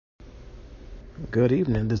Good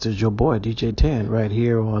evening. This is your boy DJ 10 right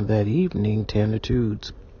here on that evening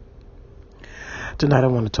Tenitudes. Tonight I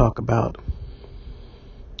want to talk about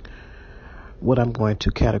what I'm going to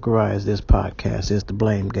categorize this podcast as the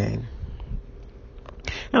blame game.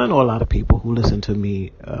 And I know a lot of people who listen to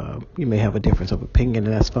me, you may have a difference of opinion,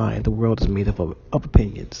 and that's fine. The world is made up of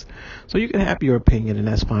opinions. So you can have your opinion, and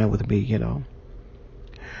that's fine with me,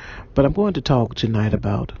 But I'm going to talk tonight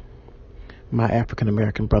about my African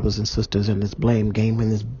American brothers and sisters in this blame game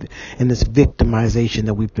and this victimization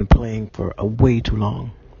that we've been playing for way too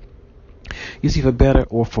long. You see, for better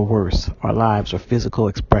or for worse, our lives are physical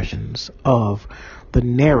expressions of the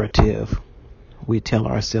narrative we tell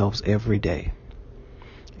ourselves every day,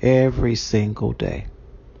 every single day.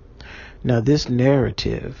 Now, this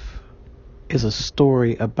narrative is a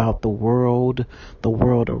story about the world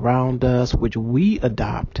around us, which we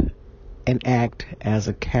adopt and act as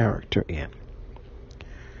a character in.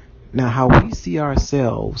 Now, how we see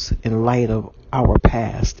ourselves in light of our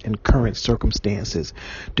past and current circumstances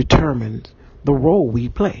determines the role we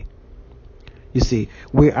play. You see,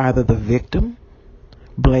 we're either the victim,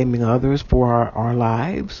 blaming others for our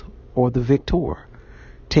lives, or the victor,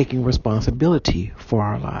 taking responsibility for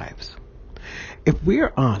our lives. If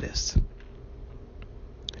we're honest,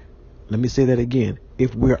 let me say that again.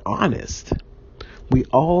 If we're honest, we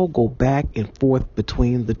all go back and forth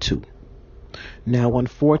between the two. Now,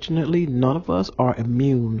 unfortunately, none of us are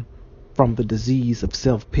immune from the disease of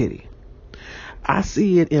self-pity. I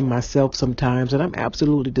see it in myself sometimes, and I'm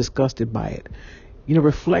absolutely disgusted by it.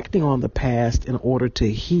 Reflecting on the past in order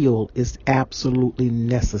to heal is absolutely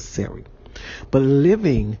necessary. But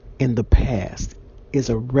living in the past is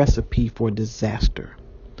a recipe for disaster.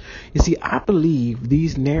 You see, I believe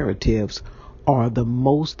these narratives are the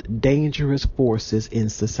most dangerous forces in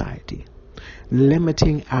society,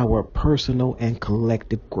 limiting our personal and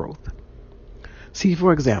collective growth. See,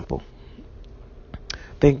 for example,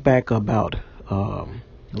 think back about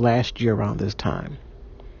last year around this time.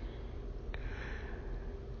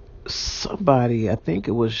 Somebody, I think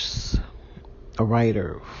it was a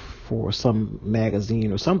writer for some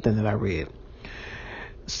magazine or something that I read,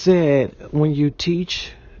 said when you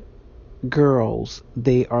teach girls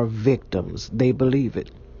they are victims, they believe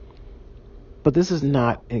it. But this is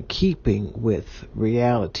not in keeping with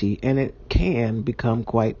reality, and it can become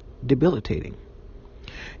quite debilitating.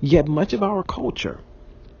 Yet much of our culture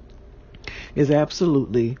is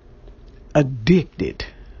absolutely addicted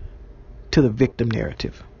to the victim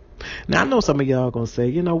narrative. Now, I know some of y'all are going to say,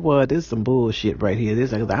 you know what, this is some bullshit right here.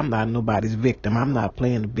 I'm not nobody's victim. I'm not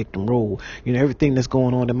playing the victim role. Everything that's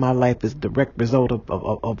going on in my life is the direct result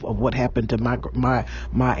of what happened to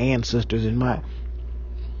my ancestors and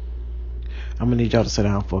I'm going to need y'all to sit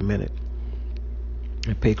down for a minute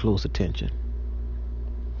and pay close attention.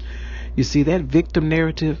 You see, that victim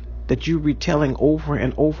narrative that you're retelling over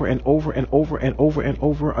and over and over and over and over and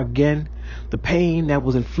over again, the pain that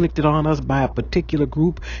was inflicted on us by a particular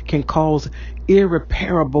group can cause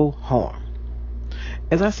irreparable harm.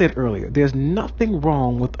 As I said earlier, there's nothing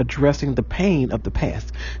wrong with addressing the pain of the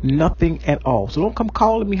past. Nothing at all. So don't come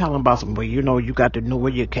calling me hollering about something. Well, you got to know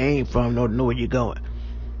where you came from, know where you're going.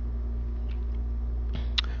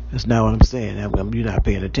 That's not what I'm saying. You're not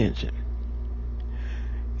paying attention.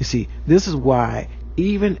 You see, this is why,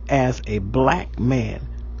 even as a black man,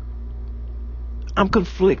 I'm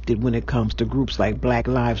conflicted when it comes to groups like Black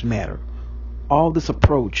Lives Matter. All this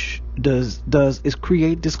approach does is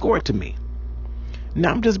create discord to me.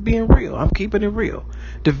 Now, I'm just being real. I'm keeping it real.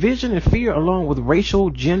 Division and fear, along with racial,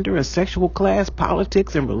 gender, and sexual class,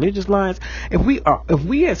 politics, and religious lines. If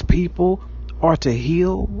we as people are to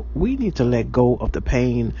heal, we need to let go of the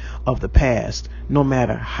pain of the past, no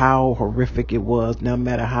matter how horrific it was, no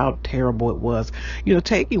matter how terrible it was.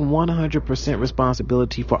 Taking 100%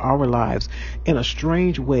 responsibility for our lives in a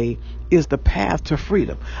strange way is the path to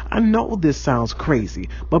freedom. I know this sounds crazy,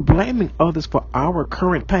 but blaming others for our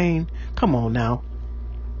current pain, come on now.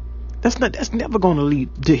 That's never going to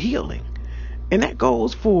lead to healing. And that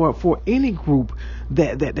goes for any group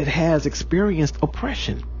that has experienced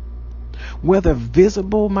oppression. Whether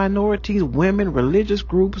visible minorities, women, religious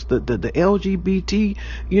groups, the LGBT,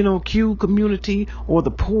 Q community, or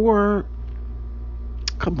the poor.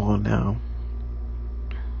 Come on now.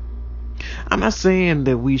 I'm not saying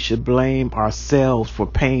that we should blame ourselves for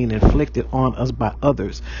pain inflicted on us by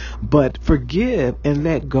others, but forgive and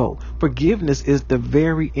let go. Forgiveness is the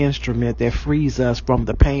very instrument that frees us from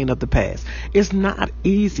the pain of the past. It's not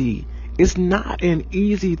easy. It's not an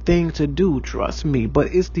easy thing to do, trust me,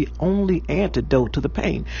 but it's the only antidote to the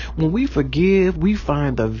pain. When we forgive, we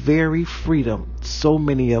find the very freedom so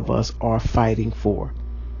many of us are fighting for.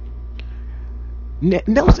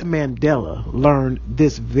 Nelson Mandela learned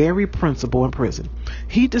this very principle in prison.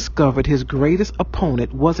 He discovered his greatest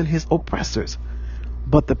opponent wasn't his oppressors,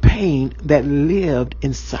 but the pain that lived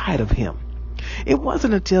inside of him. It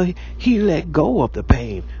wasn't until he let go of the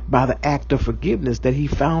pain by the act of forgiveness that he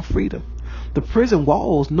found freedom. The prison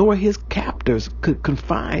walls nor his captors could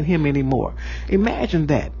confine him anymore. Imagine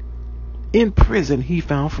that. In prison, he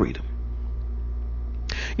found freedom.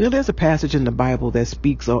 There's a passage in the Bible that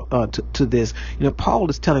speaks to this. Paul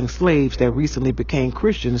is telling slaves that recently became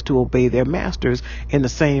Christians to obey their masters in the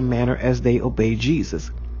same manner as they obey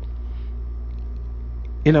Jesus.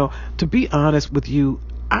 To be honest with you,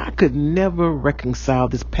 I could never reconcile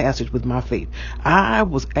this passage with my faith. I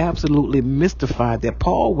was absolutely mystified that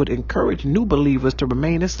Paul would encourage new believers to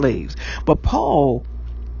remain as slaves. But Paul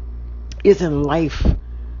is in life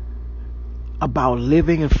about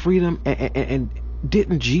living in freedom, and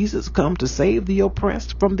didn't Jesus come to save the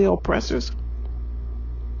oppressed from the oppressors?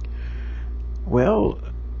 Well,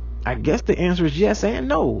 I guess the answer is yes and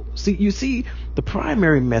no. You see, the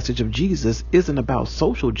primary message of Jesus isn't about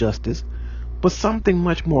social justice, but something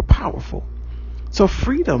much more powerful. So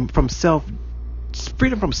freedom from self.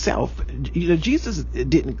 Jesus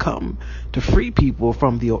didn't come to free people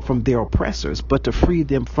from their oppressors, but to free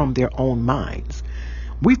them from their own minds.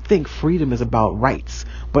 We think freedom is about rights,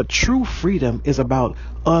 but true freedom is about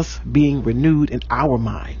us being renewed in our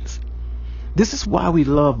minds. This is why we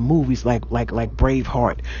love movies like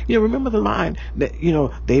Braveheart. Remember the line that,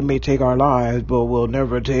 they may take our lives, but will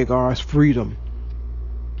never take our freedom.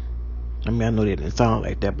 I mean, I know they didn't sound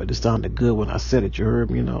like that, but it sounded good when I said it. You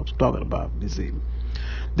heard me, I was talking about. You see,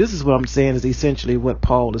 this is what I'm saying is essentially what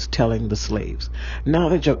Paul is telling the slaves. Now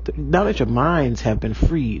that your minds have been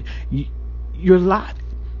freed, your lot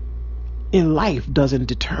in life doesn't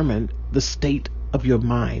determine the state of your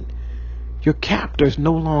mind. Your captors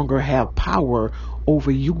no longer have power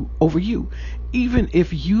over you, even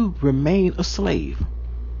if you remain a slave.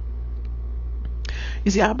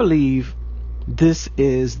 You see, I believe this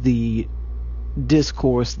is the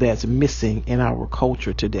discourse that's missing in our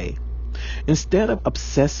culture today. Instead of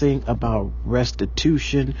obsessing about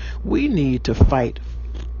restitution, we need to fight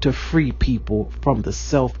to free people from the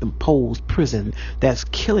self-imposed prison that's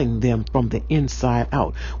killing them from the inside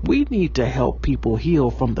out. We need to help people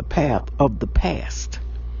heal from the path of the past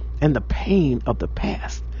and the pain of the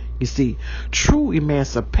past. You see, true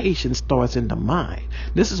emancipation starts in the mind.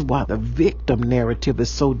 This is why the victim narrative is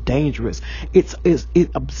so dangerous. It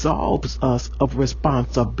absolves us of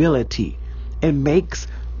responsibility and makes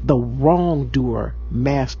the wrongdoer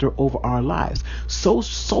master over our lives. So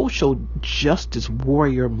social justice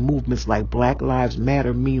warrior movements like Black Lives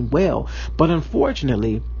Matter mean well, but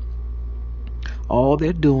unfortunately, all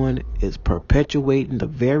they're doing is perpetuating the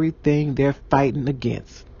very thing they're fighting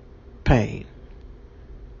against. Pain.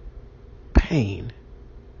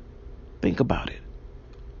 Think about it.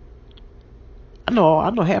 I know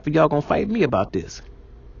half of y'all gonna fight me about this.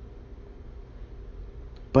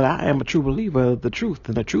 But I am a true believer of the truth,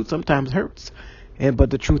 and the truth sometimes hurts, but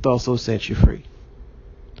the truth also sets you free.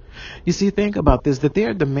 You see, think about this, that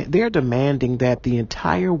they're demanding that the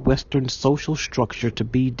entire Western social structure to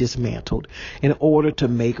be dismantled in order to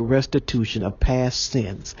make restitution of past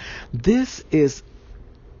sins. This is...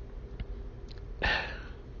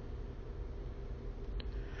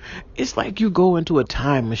 It's like you go into a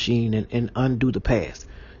time machine and undo the past.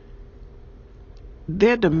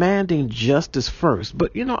 They're demanding justice first,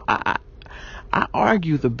 but I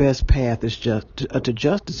argue the best path is to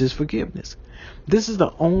justice is forgiveness. This is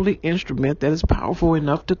the only instrument that is powerful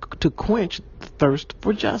enough to quench the thirst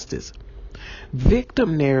for justice.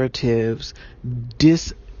 Victim narratives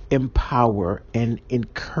disempower and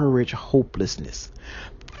encourage hopelessness.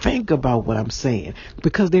 Think about what I'm saying,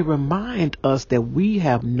 because they remind us that we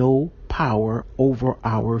have no power over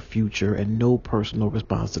our future and no personal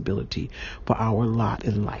responsibility for our lot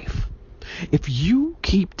in life. If you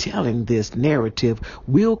keep telling this narrative,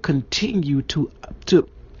 we'll continue to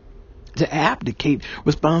abdicate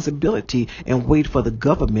responsibility and wait for the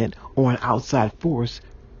government or an outside force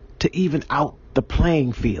to even out the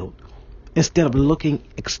playing field. Instead of looking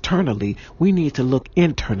externally, we need to look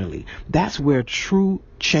internally. That's where true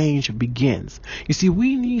change begins. You see,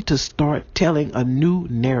 we need to start telling a new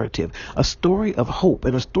narrative, a story of hope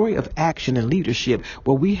and a story of action and leadership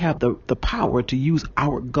where we have the power to use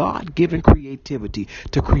our God-given creativity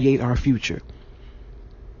to create our future.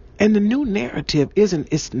 And the new narrative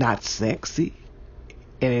it's not sexy,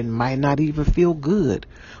 and it might not even feel good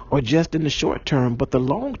or just in the short term, but the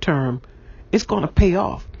long term, it's going to pay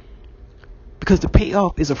off. Because the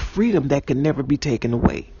payoff is a freedom that can never be taken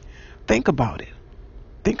away. Think about it.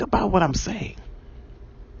 Think about what I'm saying.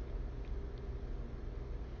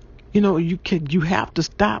 You have to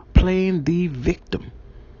stop playing the victim.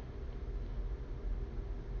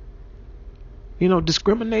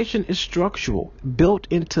 Discrimination is structural, built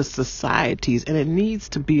into societies, and it needs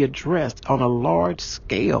to be addressed on a large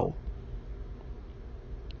scale.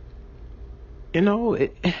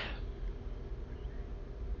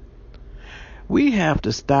 We have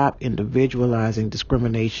to stop individualizing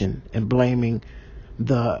discrimination and blaming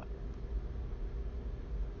the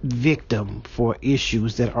victim for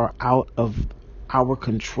issues that are out of our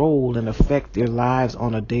control and affect their lives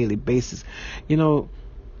on a daily basis.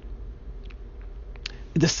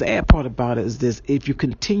 The sad part about it is this: if you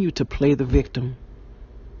continue to play the victim,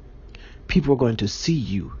 people are going to see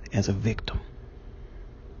you as a victim.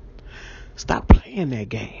 Stop playing that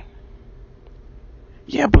game.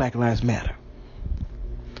 Yeah, Black Lives Matter.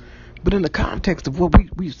 But in the context of what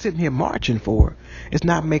we sitting here marching for, it's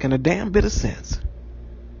not making a damn bit of sense.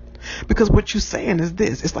 Because what you're saying is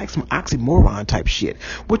this. It's like some oxymoron type shit.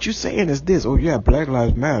 What you're saying is this. Oh, yeah, Black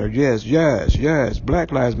Lives Matter. Yes, yes, yes.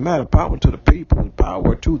 Black Lives Matter. Power to the people.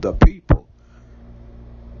 Power to the people.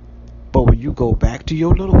 But when you go back to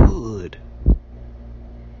your little hood,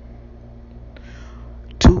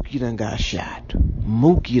 Tuki done got shot.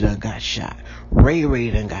 Mookie done got shot. Ray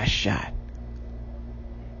Ray done got shot.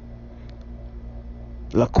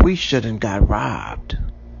 LaQuisha done got robbed.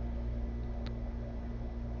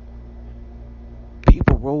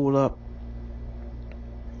 People roll up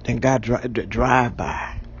and got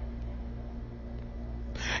drive-by.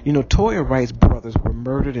 Toya Wright's brothers were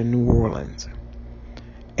murdered in New Orleans.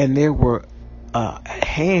 And there were a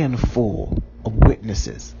handful of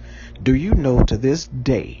witnesses. Do you know to this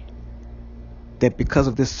day that because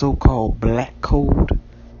of this so-called black code,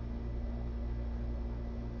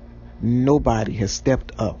 nobody has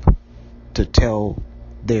stepped up to tell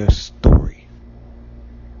their story?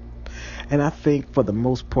 And I think for the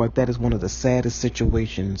most part, that is one of the saddest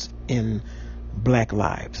situations in black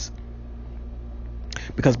lives.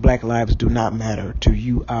 Because black lives do not matter to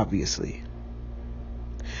you, obviously.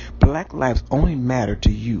 Black lives only matter to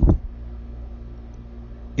you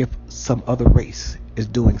if some other race is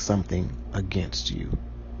doing something against you.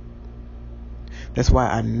 That's why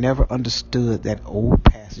I never understood that old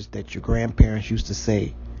passage that your grandparents used to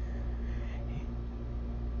say,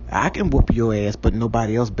 I can whoop your ass, but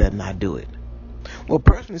nobody else better not do it. Well,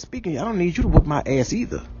 personally speaking, I don't need you to whoop my ass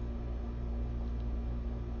either.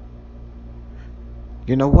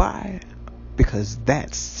 You know why? Because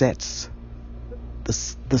that sets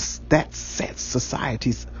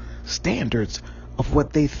society's standards of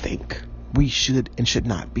what they think we should and should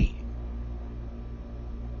not be.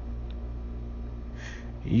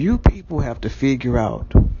 You people have to figure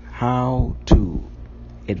out how to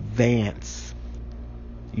advance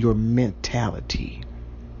your mentality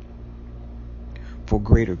for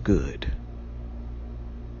greater good.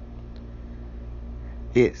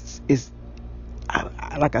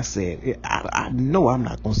 Like I said, I know I'm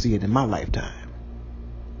not going to see it in my lifetime.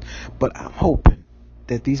 But I'm hoping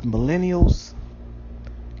that these millennials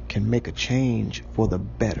can make a change for the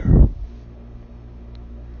better.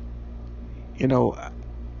 You're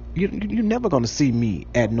never going to see me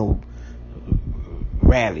at no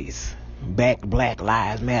rallies. Black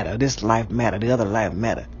Lives Matter. This life matter. The other life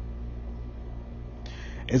matter.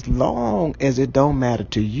 As long as it don't matter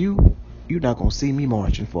to you, you're not going to see me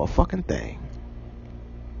marching for a fucking thing.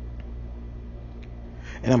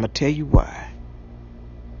 And I'm going to tell you why.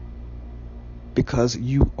 Because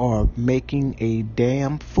you are making a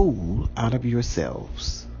damn fool out of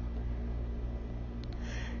yourselves.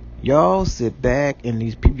 Y'all sit back and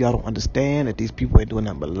these people, y'all don't understand that these people ain't doing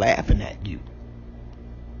nothing but laughing at you.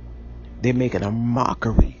 They're making a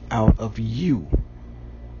mockery out of you.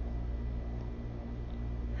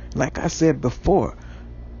 Like I said before,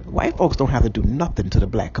 white folks don't have to do nothing to the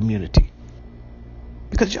black community.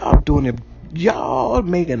 Because y'all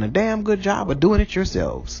making a damn good job of doing it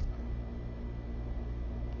yourselves.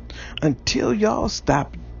 Until y'all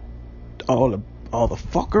stop all the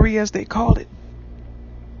fuckery, as they call it,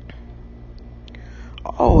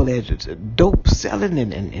 all that dope selling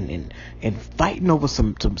and fighting over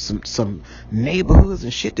some neighborhoods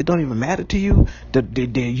and shit that don't even matter to you.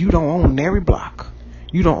 You don't own every block.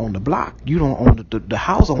 You don't own the block. You don't own the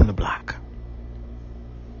house on the block.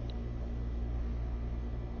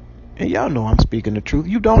 And y'all know I'm speaking the truth.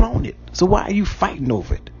 You don't own it. So why are you fighting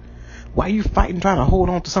over it? Why are you fighting trying to hold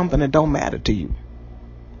on to something that don't matter to you?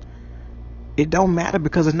 It don't matter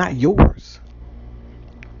because it's not yours.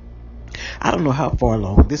 I don't know how far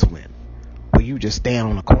along this went, where you just stand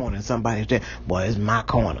on the corner and somebody's there, boy, it's my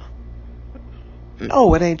corner.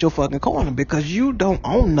 No, it ain't your fucking corner because you don't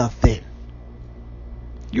own nothing.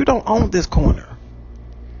 You don't own this corner.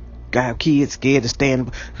 Got kids scared to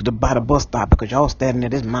stand by the bus stop because y'all standing there.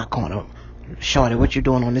 This is my corner. Shorty, what you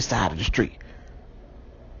doing on this side of the street?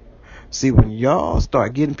 See, when y'all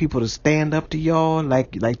start getting people to stand up to y'all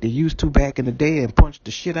like they used to back in the day and punch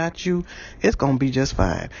the shit out you, it's going to be just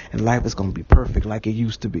fine. And life is going to be perfect like it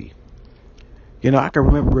used to be. You know, I can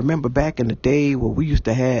remember back in the day where we used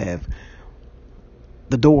to have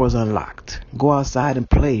the doors unlocked. Go outside and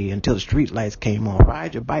play until the street lights came on.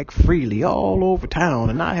 Ride your bike freely all over town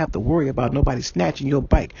and not have to worry about nobody snatching your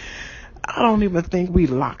bike. I don't even think we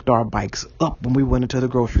locked our bikes up when we went into the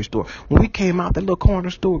grocery store. When we came out that little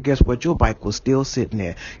corner store, guess what? Your bike was still sitting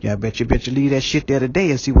there. Yeah, I bet you leave that shit there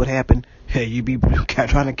today and see what happened. Hey, you be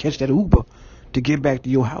trying to catch that Uber to get back to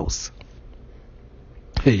your house.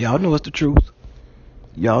 Hey, y'all know it's the truth.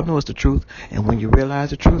 Y'all know it's the truth. And when you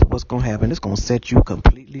realize the truth, what's going to happen? It's going to set you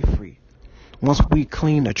completely free. Once we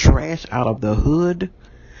clean the trash out of the hood,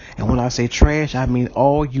 and when I say trash, I mean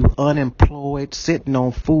all you unemployed, sitting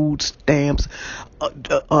on food stamps,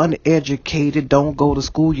 uneducated, don't go to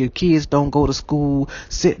school, your kids don't go to school,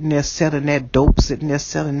 sitting there selling that dope, sitting there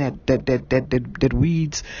selling that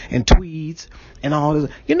weeds and tweeds and all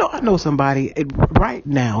this. You know, I know somebody right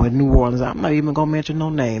now in New Orleans. I'm not even going to mention no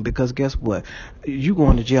name because guess what? You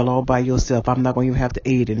going to jail all by yourself. I'm not going to even have to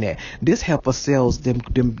aid in that. This heifer sells them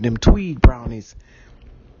tweed brownies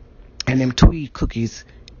and them tweed cookies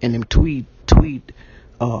and them tweed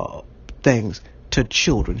things to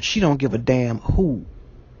children. She don't give a damn who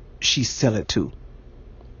she sell it to.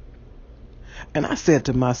 And I said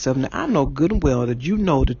to myself, now I know good and well that you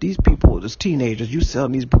know that these people, these teenagers, you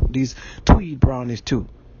selling these tweed brownies too,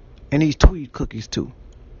 and these tweed cookies too.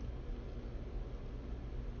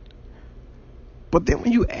 But then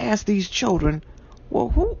when you ask these children,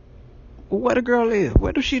 well, where the girl live?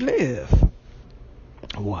 Where does she live?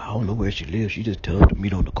 Well, I don't know where she lives. She just tells us to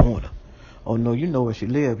meet on the corner. Oh, no, you know where she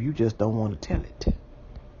lives. You just don't want to tell it.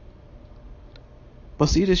 But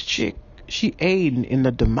see, this chick, she aiding in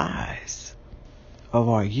the demise of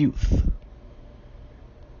our youth.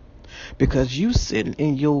 Because you sitting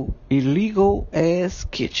in your illegal ass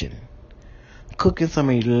kitchen, cooking some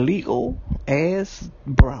illegal ass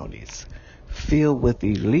brownies filled with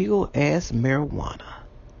illegal ass marijuana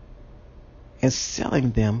and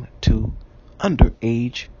selling them to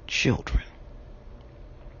underage children.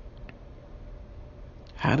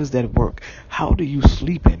 How does that work? How do you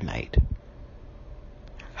sleep at night?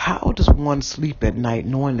 How does one sleep at night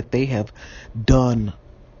knowing that they have done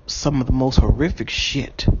some of the most horrific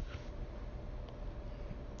shit?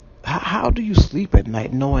 How do you sleep at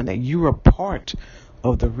night knowing that you're a part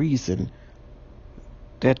of the reason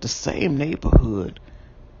that the same neighborhood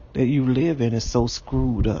that you live in is so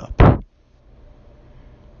screwed up?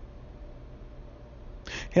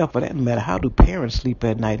 Hell, for that matter, how do parents sleep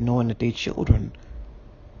at night knowing that their children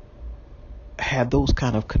have those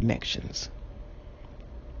kind of connections?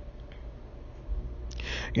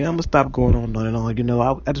 You know, I'm going to stop going on and on. You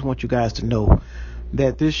know, I just want you guys to know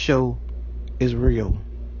that this show is real.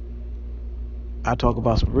 I talk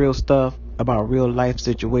about some real stuff, about real life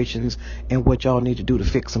situations, and what y'all need to do to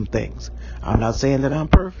fix some things. I'm not saying that I'm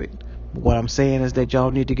perfect, but what I'm saying is that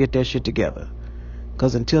y'all need to get that shit together.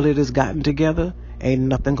 Because until it is gotten together, ain't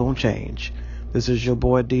nothing gonna change. This is your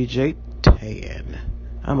boy DJ Tan.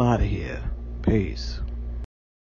 I'm out of here. Peace.